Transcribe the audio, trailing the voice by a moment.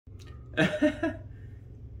Oh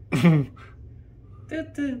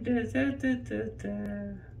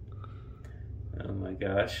my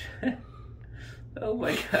gosh. Oh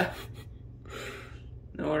my god.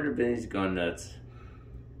 No wonder Benny's gone nuts.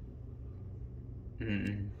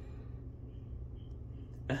 Mm-mm.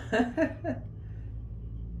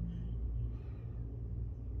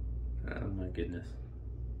 Oh my goodness.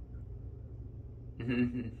 Is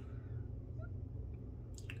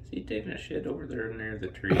he taking a shit over there near the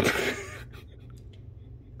tree? Looks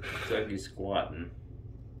like he's squatting.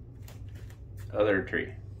 Other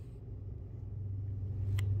tree.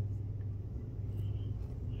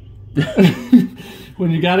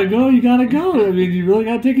 When you gotta go, you gotta go. I mean, you really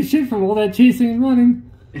gotta take a shit from all that chasing and running.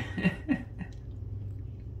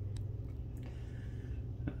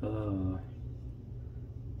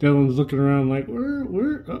 Dylan's looking around like,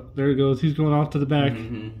 where? Oh, there he goes. He's going off to the back.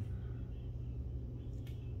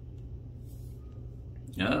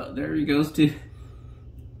 Oh, there he goes too.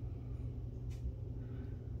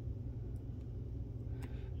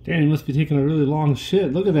 Dan, he must be taking a really long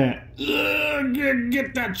shit. Look at that.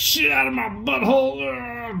 Get that shit out of my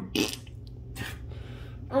butthole.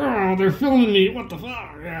 Oh, they're filming me. What the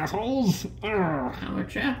fuck, assholes? I'm a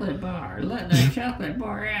chocolate bar. Let that chocolate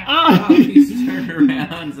bar out. Oh, he's turned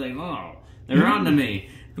around and saying, oh, they're on to me.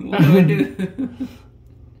 What do I do?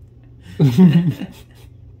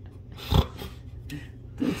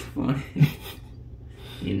 That's funny.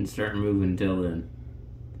 He didn't start moving until then.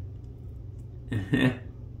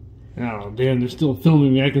 Oh, damn, they're still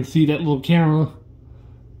filming me. I can see that little camera.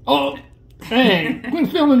 Oh, hey, quit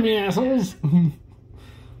filming me, assholes.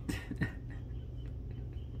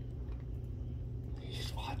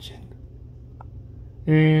 He's watching.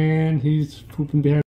 And he's pooping behind.